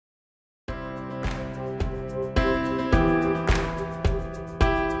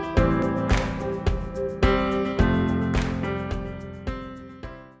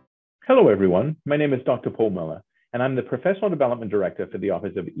Hello, everyone. My name is Dr. Paul Miller, and I'm the Professional Development Director for the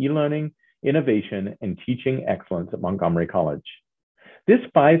Office of E-Learning, Innovation, and Teaching Excellence at Montgomery College. This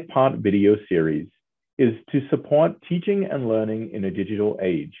five-part video series is to support teaching and learning in a digital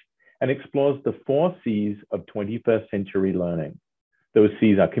age and explores the 4 C's of 21st century learning. Those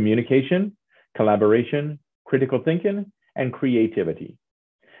C's are communication, collaboration, critical thinking, and creativity.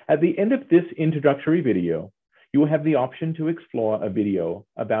 At the end of this introductory video, you will have the option to explore a video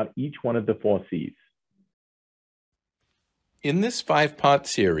about each one of the 4 C's. In this 5-part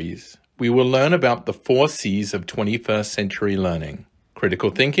series, we will learn about the 4 C's of 21st century learning: critical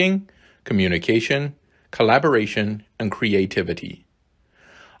thinking, communication, collaboration, and creativity.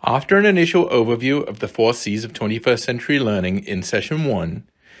 After an initial overview of the 4 C's of 21st century learning in session 1,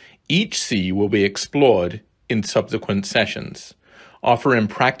 each C will be explored in subsequent sessions, offering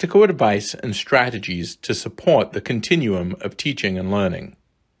practical advice and strategies to support the continuum of teaching and learning.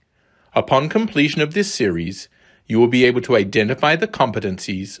 Upon completion of this series, you will be able to identify the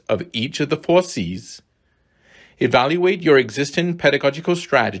competencies of each of the 4 C's, evaluate your existing pedagogical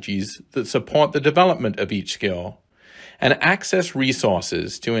strategies that support the development of each skill, and access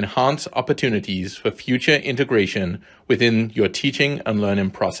resources to enhance opportunities for future integration within your teaching and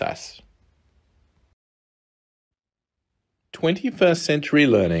learning process. 21st century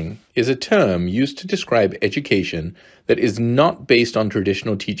learning is a term used to describe education that is not based on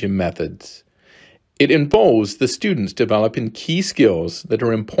traditional teaching methods. It involves the students developing key skills that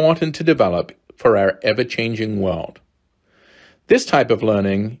are important to develop for our ever-changing world. This type of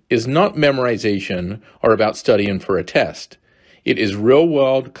learning is not memorization or about studying for a test. It is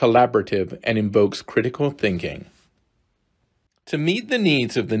real-world, collaborative, and invokes critical thinking. To meet the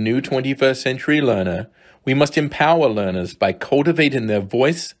needs of the new 21st century learner, we must empower learners by cultivating their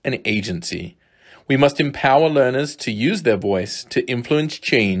voice and agency. We must empower learners to use their voice to influence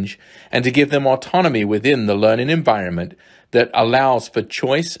change and to give them autonomy within the learning environment that allows for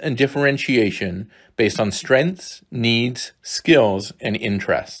choice and differentiation based on strengths, needs, skills, and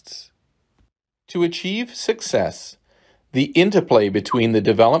interests. To achieve success, the interplay between the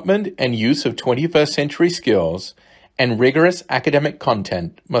development and use of 21st century skills and rigorous academic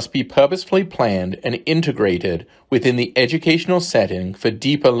content must be purposefully planned and integrated within the educational setting for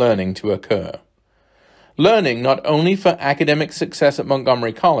deeper learning to occur. Learning not only for academic success at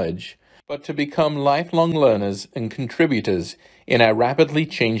Montgomery College, but to become lifelong learners and contributors in our rapidly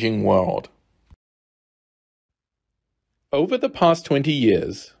changing world. Over the past 20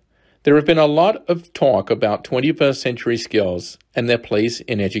 years, there have been a lot of talk about 21st century skills and their place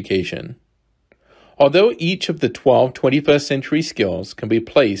in education. Although each of the 12 21st century skills can be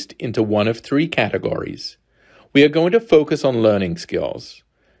placed into one of 3 categories, we are going to focus on learning skills: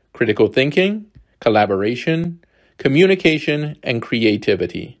 critical thinking, collaboration, communication, and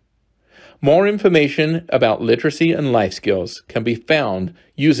creativity. More information about literacy and life skills can be found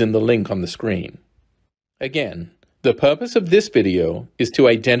using the link on the screen. Again, the purpose of this video is to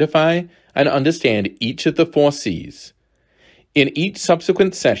identify and understand each of the 4 C's. In each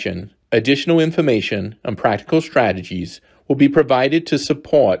subsequent session, additional information and practical strategies will be provided to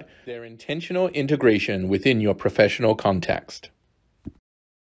support their intentional integration within your professional context.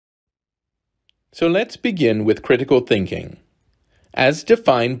 So let's begin with critical thinking. As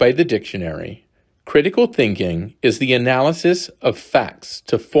defined by the dictionary, critical thinking is the analysis of facts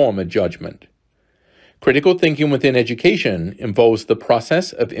to form a judgment. Critical thinking within education involves the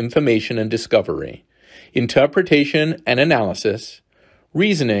process of information and discovery, interpretation and analysis,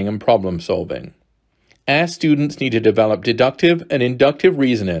 reasoning and problem solving. Our students need to develop deductive and inductive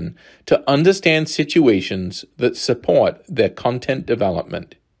reasoning to understand situations that support their content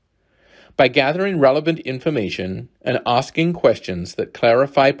development. By gathering relevant information and asking questions that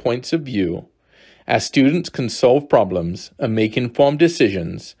clarify points of view, our students can solve problems and make informed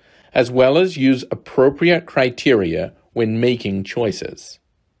decisions, as well as use appropriate criteria when making choices.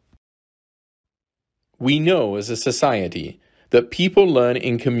 We know as a society that people learn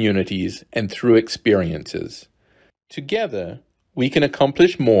in communities and through experiences. Together, we can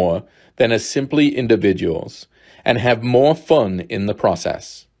accomplish more than as simply individuals and have more fun in the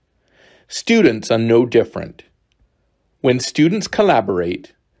process. Students are no different. When students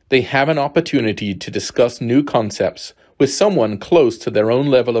collaborate, they have an opportunity to discuss new concepts with someone close to their own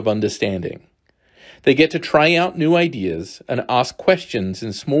level of understanding. They get to try out new ideas and ask questions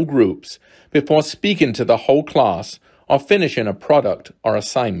in small groups before speaking to the whole class or finishing a product or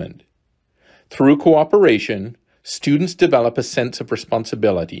assignment. Through cooperation, students develop a sense of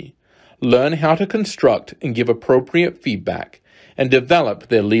responsibility, learn how to construct and give appropriate feedback, and develop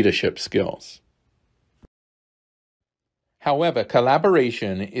their leadership skills. However,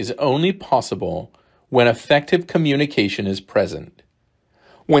 collaboration is only possible when effective communication is present.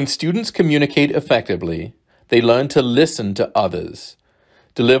 When students communicate effectively, they learn to listen to others,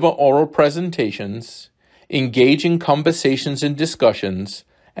 deliver oral presentations, engage in conversations and discussions,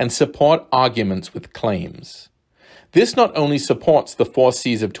 and support arguments with claims. This not only supports the 4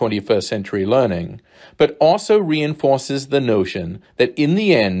 C's of 21st century learning, but also reinforces the notion that in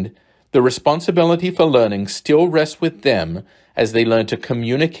the end, the responsibility for learning still rests with them as they learn to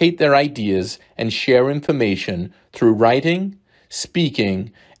communicate their ideas and share information through writing,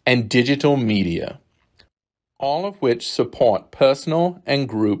 speaking, and digital media, all of which support personal and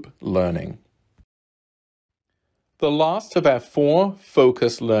group learning. The last of our 4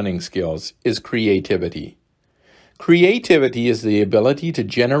 focused learning skills is creativity. Creativity is the ability to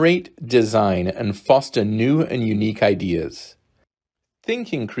generate, design, and foster new and unique ideas.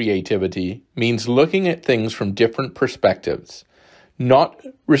 Thinking creativity means looking at things from different perspectives, not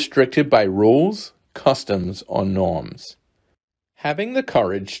restricted by rules, customs, or norms. Having the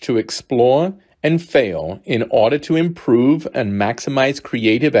courage to explore and fail in order to improve and maximize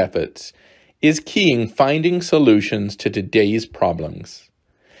creative efforts is key in finding solutions to today's problems.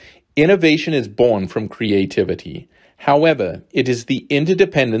 Innovation is born from creativity. However, it is the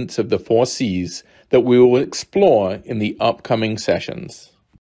interdependence of the 4 C's that we will explore in the upcoming sessions.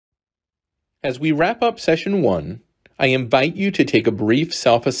 As we wrap up session 1, I invite you to take a brief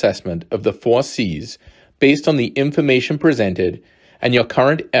self-assessment of the 4 C's based on the information presented and your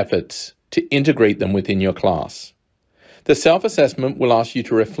current efforts to integrate them within your class. The self-assessment will ask you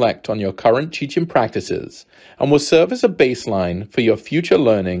to reflect on your current teaching practices and will serve as a baseline for your future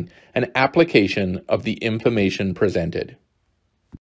learning and application of the information presented.